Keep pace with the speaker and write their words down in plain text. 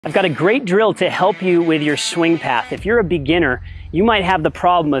I've got a great drill to help you with your swing path. If you're a beginner, you might have the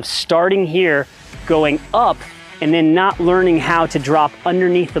problem of starting here, going up, and then not learning how to drop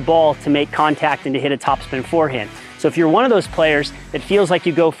underneath the ball to make contact and to hit a topspin forehand. So if you're one of those players that feels like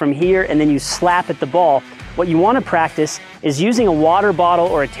you go from here and then you slap at the ball, what you want to practice is using a water bottle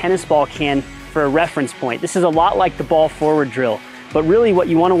or a tennis ball can for a reference point. This is a lot like the ball forward drill, but really what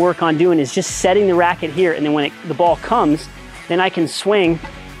you want to work on doing is just setting the racket here, and then when the ball comes, then I can swing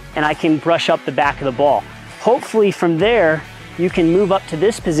and I can brush up the back of the ball. Hopefully from there, you can move up to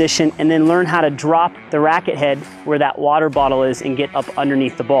this position and then learn how to drop the racket head where that water bottle is and get up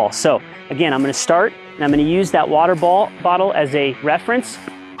underneath the ball. So again, I'm gonna start and I'm gonna use that water bottle as a reference,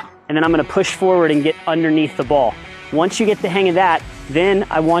 and then I'm gonna push forward and get underneath the ball. Once you get the hang of that, then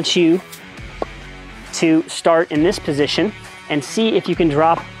I want you to start in this position and see if you can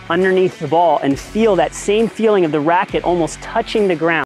drop underneath the ball and feel that same feeling of the racket almost touching the ground.